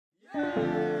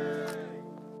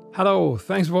Hello,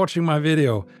 thanks for watching my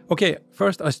video. Okay,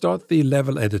 first I start the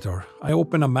level editor. I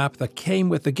open a map that came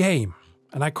with the game,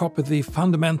 and I copy the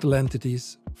fundamental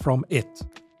entities from it.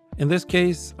 In this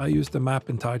case, I used a map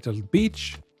entitled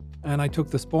Beach, and I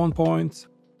took the spawn points,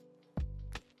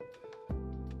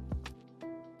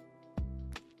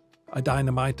 a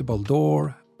dynamitable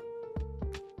door,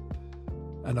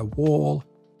 and a wall,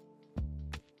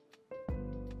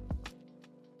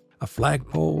 a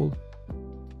flagpole,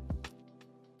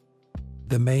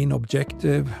 the main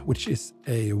objective, which is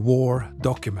a war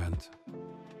document,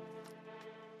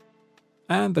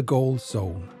 and the goal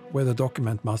zone, where the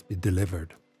document must be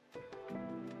delivered.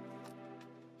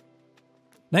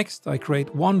 Next, I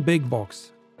create one big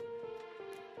box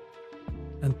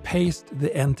and paste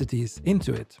the entities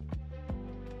into it.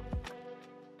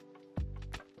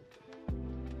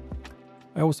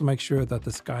 I also make sure that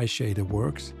the sky shader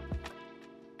works.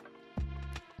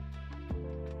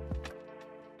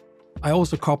 I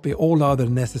also copy all other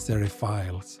necessary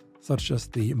files, such as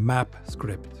the map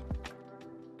script.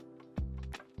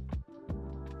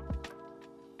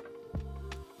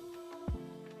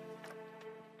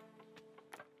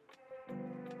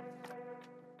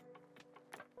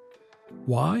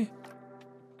 Why?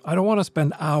 I don't want to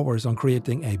spend hours on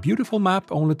creating a beautiful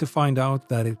map only to find out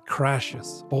that it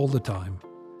crashes all the time.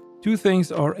 Two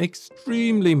things are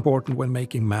extremely important when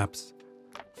making maps.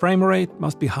 Frame rate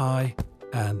must be high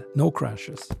and no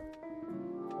crashes.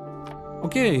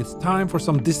 Okay, it's time for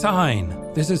some design.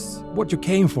 This is what you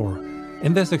came for.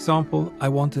 In this example, I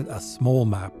wanted a small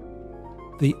map.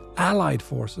 The Allied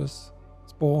forces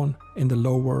spawn in the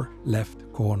lower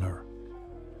left corner.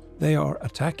 They are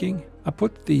attacking. I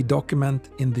put the document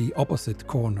in the opposite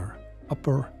corner,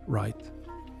 upper right.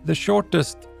 The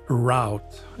shortest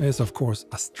route is of course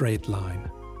a straight line,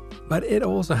 but it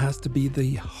also has to be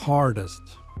the hardest.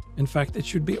 In fact, it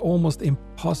should be almost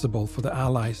impossible for the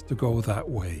Allies to go that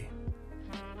way.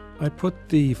 I put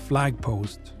the flag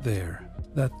post there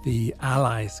that the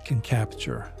Allies can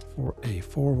capture for a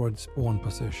forward spawn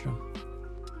position.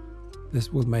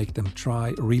 This will make them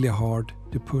try really hard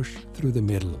to push through the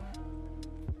middle.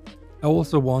 I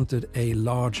also wanted a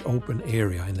large open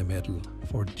area in the middle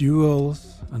for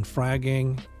duels and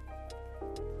fragging.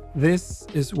 This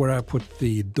is where I put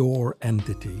the door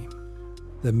entity.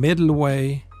 The middle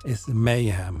way is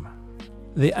mayhem.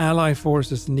 The Allied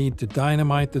forces need to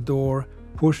dynamite the door,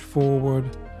 push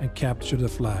forward and capture the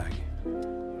flag.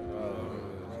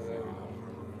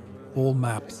 All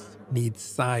maps need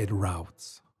side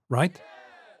routes, right?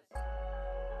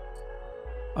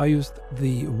 I used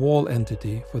the wall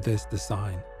entity for this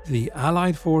design. The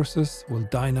Allied forces will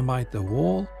dynamite the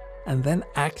wall and then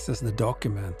access the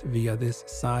document via this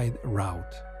side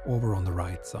route over on the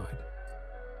right side.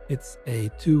 It's a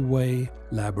two-way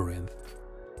labyrinth.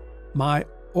 My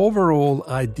overall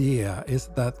idea is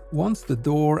that once the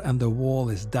door and the wall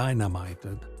is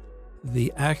dynamited,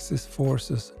 the Axis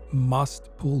forces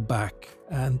must pull back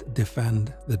and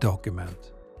defend the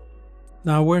document.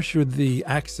 Now, where should the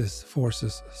Axis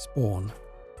forces spawn?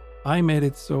 I made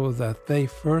it so that they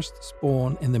first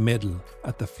spawn in the middle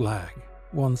at the flag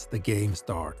once the game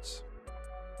starts.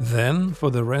 Then,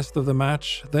 for the rest of the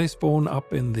match, they spawn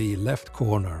up in the left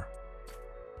corner.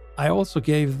 I also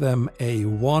gave them a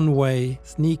one-way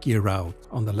sneaky route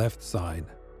on the left side.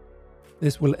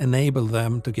 This will enable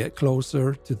them to get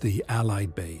closer to the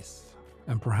Allied base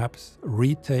and perhaps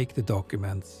retake the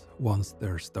documents once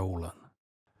they're stolen.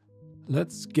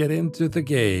 Let's get into the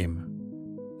game.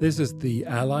 This is the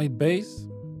Allied base.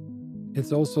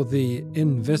 It's also the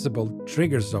invisible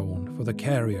trigger zone for the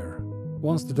carrier.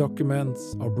 Once the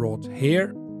documents are brought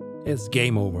here, it's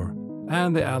game over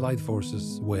and the Allied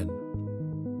forces win.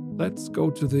 Let's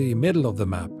go to the middle of the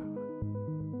map.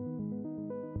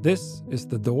 This is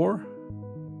the door.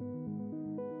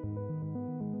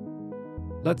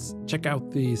 Let's check out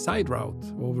the side route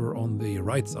over on the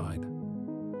right side.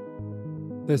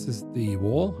 This is the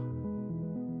wall.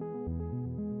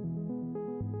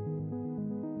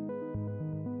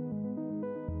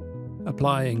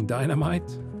 Applying dynamite.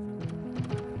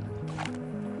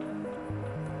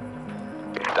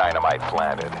 Dynamite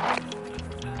planted.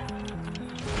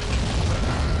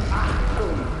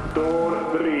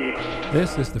 Door breach.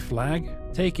 This is the flag.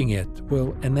 Taking it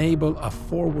will enable a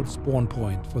forward spawn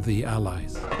point for the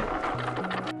Allies.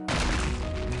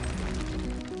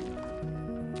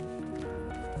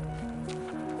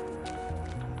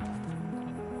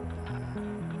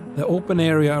 The open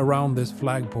area around this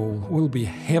flagpole will be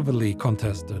heavily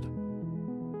contested.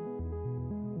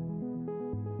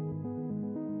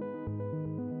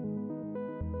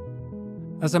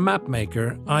 As a map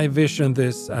maker, I vision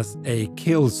this as a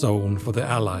kill zone for the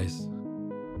Allies.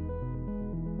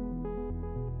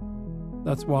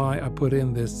 That's why I put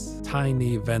in this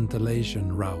tiny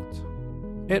ventilation route.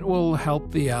 It will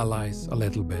help the Allies a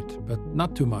little bit, but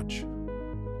not too much.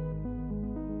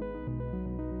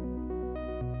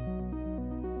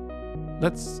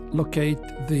 Let's locate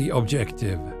the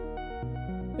objective.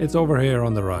 It's over here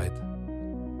on the right.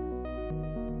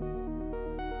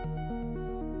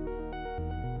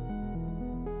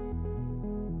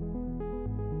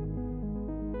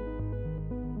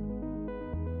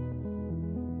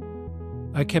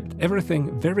 I kept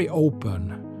everything very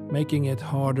open, making it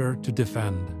harder to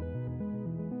defend.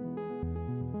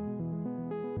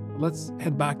 Let's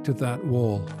head back to that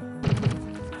wall.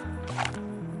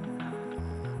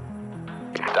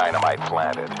 Dynamite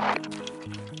planted.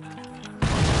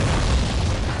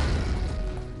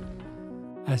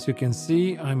 As you can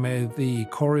see, I made the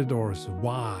corridors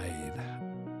wide.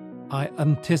 I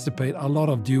anticipate a lot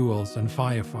of duels and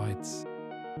firefights.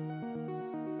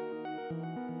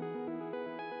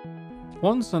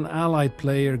 Once an allied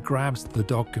player grabs the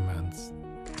documents,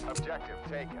 Objective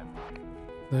taken.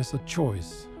 there's a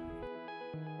choice.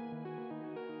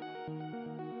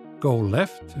 Go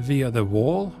left via the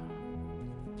wall,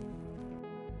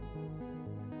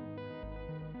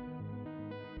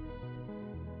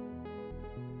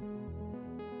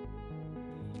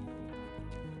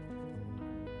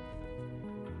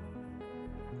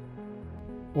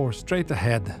 or straight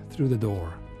ahead through the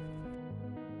door.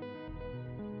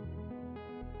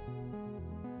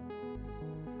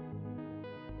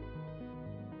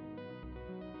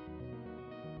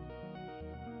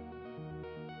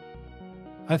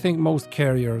 I think most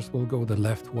carriers will go the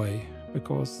left way,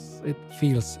 because it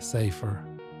feels safer.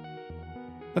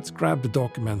 Let's grab the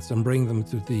documents and bring them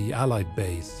to the Allied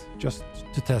base, just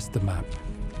to test the map.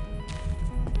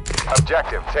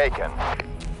 Objective taken.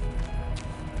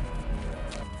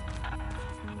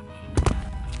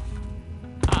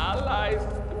 Allies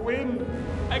win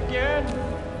again!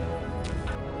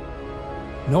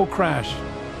 No crash.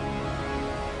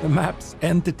 The map's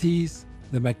entities,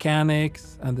 the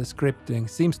mechanics and the scripting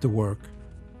seems to work.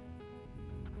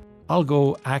 I'll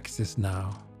go Axis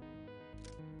now.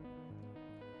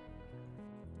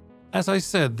 As I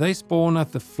said, they spawn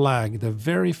at the flag the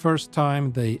very first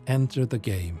time they enter the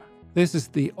game. This is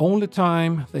the only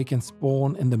time they can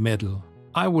spawn in the middle.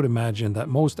 I would imagine that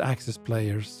most Axis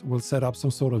players will set up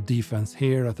some sort of defense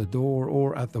here at the door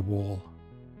or at the wall.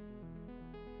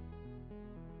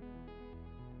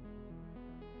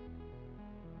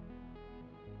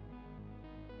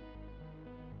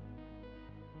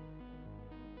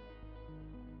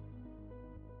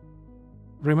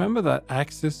 Remember that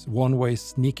Axis one-way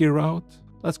sneaky route?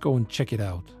 Let's go and check it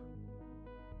out.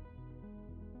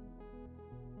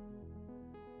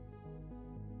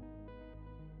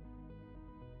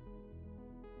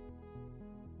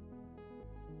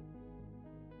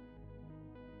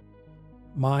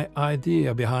 My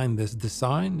idea behind this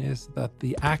design is that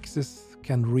the Axis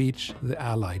can reach the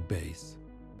Allied base.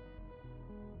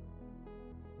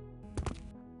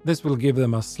 This will give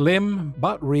them a slim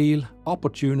but real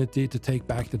opportunity to take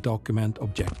back the document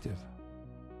objective.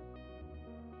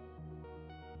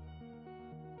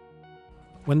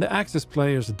 When the Axis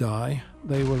players die,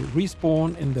 they will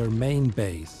respawn in their main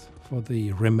base for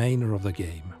the remainder of the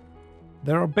game.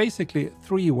 There are basically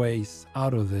three ways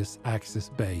out of this Axis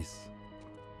base.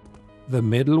 The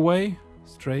middle way,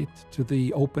 straight to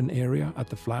the open area at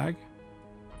the flag.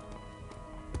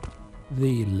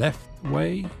 The left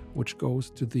way, which goes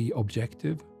to the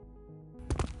objective.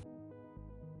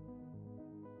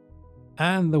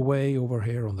 And the way over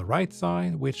here on the right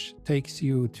side, which takes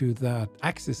you to that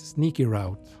Axis sneaky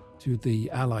route to the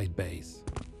Allied base.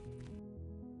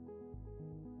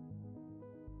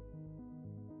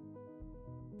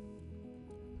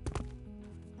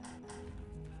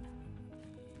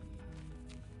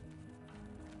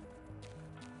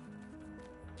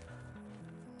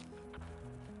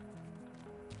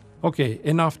 Okay,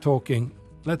 enough talking.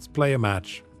 Let's play a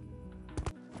match.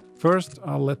 First,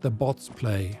 I'll let the bots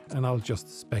play and I'll just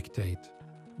spectate.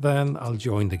 Then I'll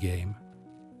join the game.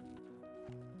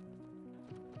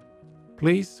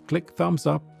 Please click thumbs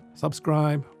up,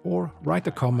 subscribe, or write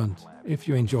a comment if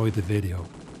you enjoyed the video.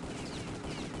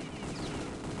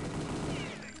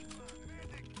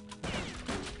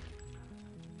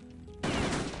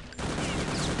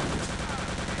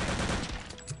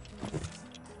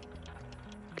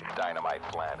 Dynamite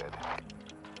planted.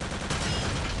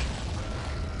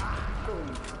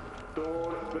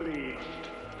 Door breached.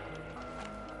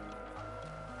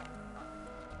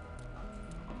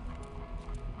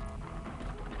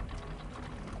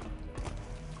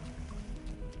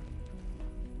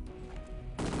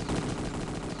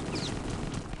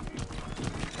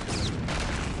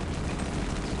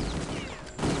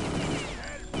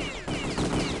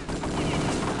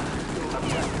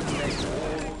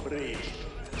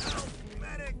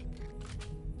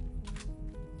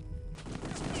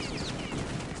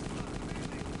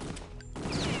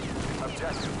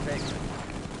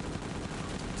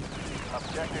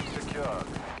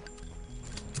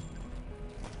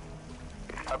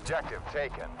 Objective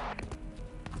taken.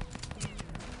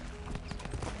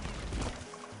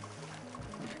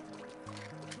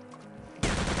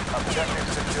 Objective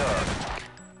secure.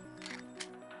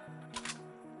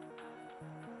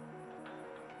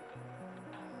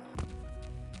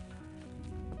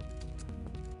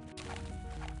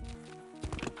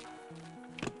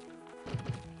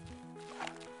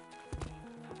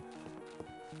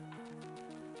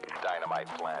 Dynamite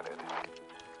planted.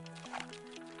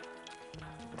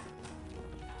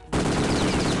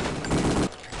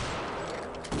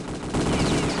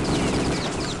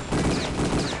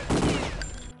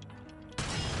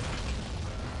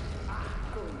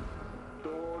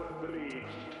 Door breached.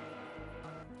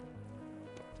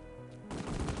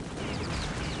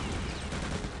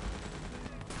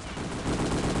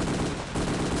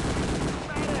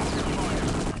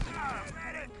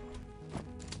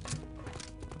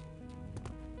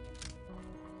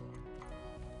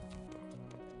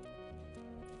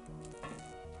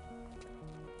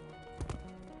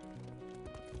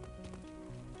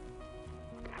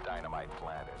 Dynamite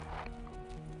planted.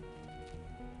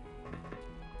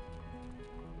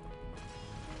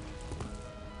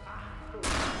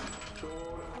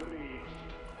 Door breached.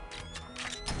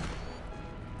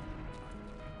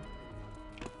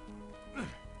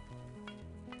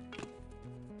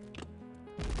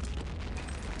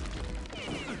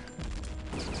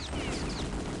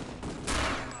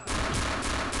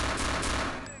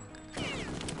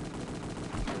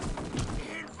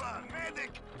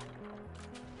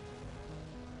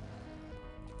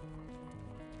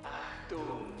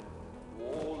 Achtung!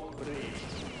 Wall breached.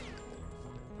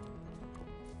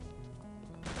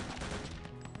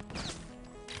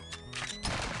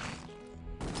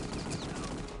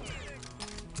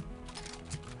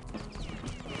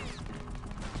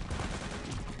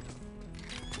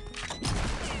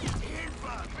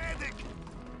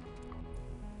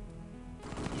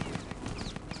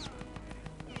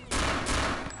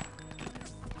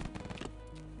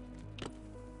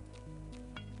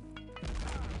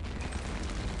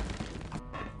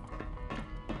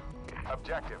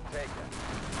 Objective taken.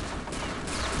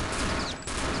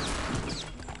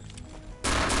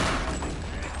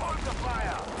 Hold the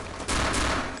fire.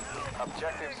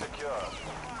 Objective secure.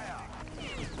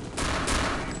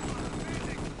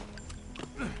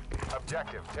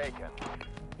 Objective taken.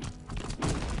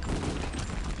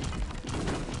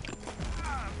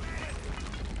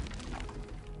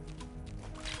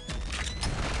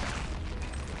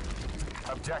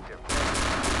 Objective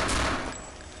taken.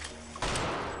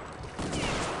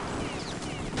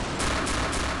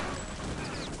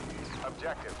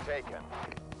 Objective taken.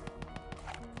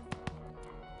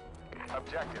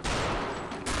 Objective taken.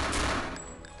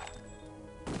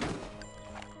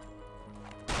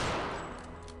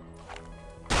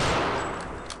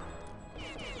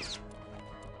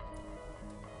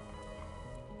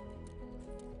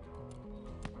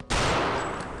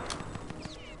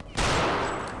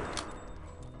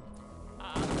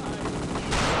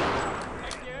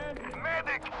 Again?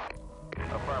 Medic!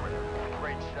 Affirmative.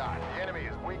 Great shot. The enemy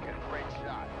is weakened. Great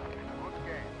shot. Good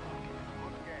game.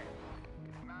 Good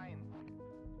game. 9.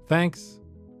 Thanks,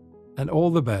 and all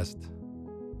the best.